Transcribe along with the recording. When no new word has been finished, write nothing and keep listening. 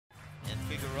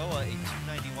Figueroa a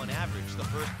 291 average. The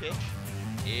first pitch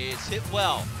is hit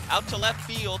well. Out to left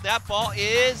field. That ball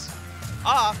is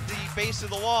off the base of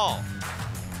the wall.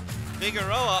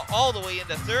 Figueroa all the way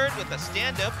into third with a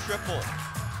stand-up triple.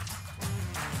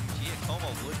 Giacomo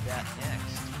would bat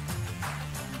next.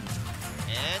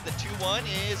 And the 2-1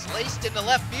 is laced into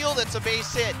left field. It's a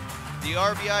base hit. The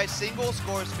RBI single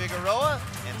scores Figueroa,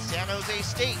 and San Jose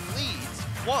State leads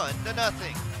 1-0.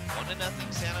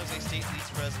 1-0, San Jose State leads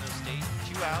Fresno State.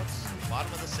 2 outs,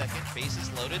 bottom of the second,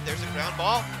 bases loaded. There's a ground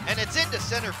ball, and it's into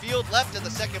center field, left of the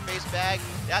second base bag.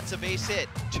 That's a base hit.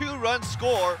 2-run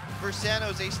score for San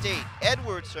Jose State.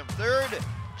 Edwards from third,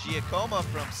 Giacomo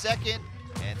from second,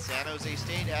 and San Jose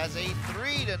State has a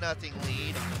 3-0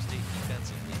 lead. Fresno State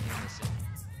defensively in this inning.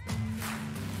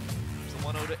 There's the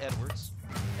 1-0 to Edwards.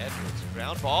 Edwards,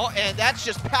 ground ball, and that's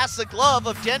just past the glove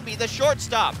of Denby, the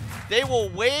shortstop. They will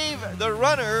wave the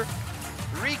runner,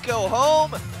 Rico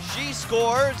home. She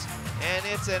scores, and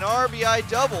it's an RBI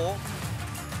double.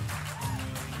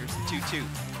 Here's the 2-2.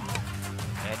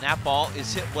 And that ball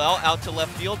is hit well out to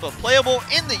left field, but playable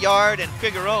in the yard, and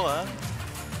Figueroa,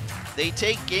 they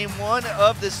take game 1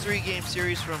 of this 3-game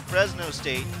series from Fresno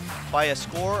State by a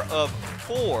score of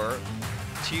 4-0.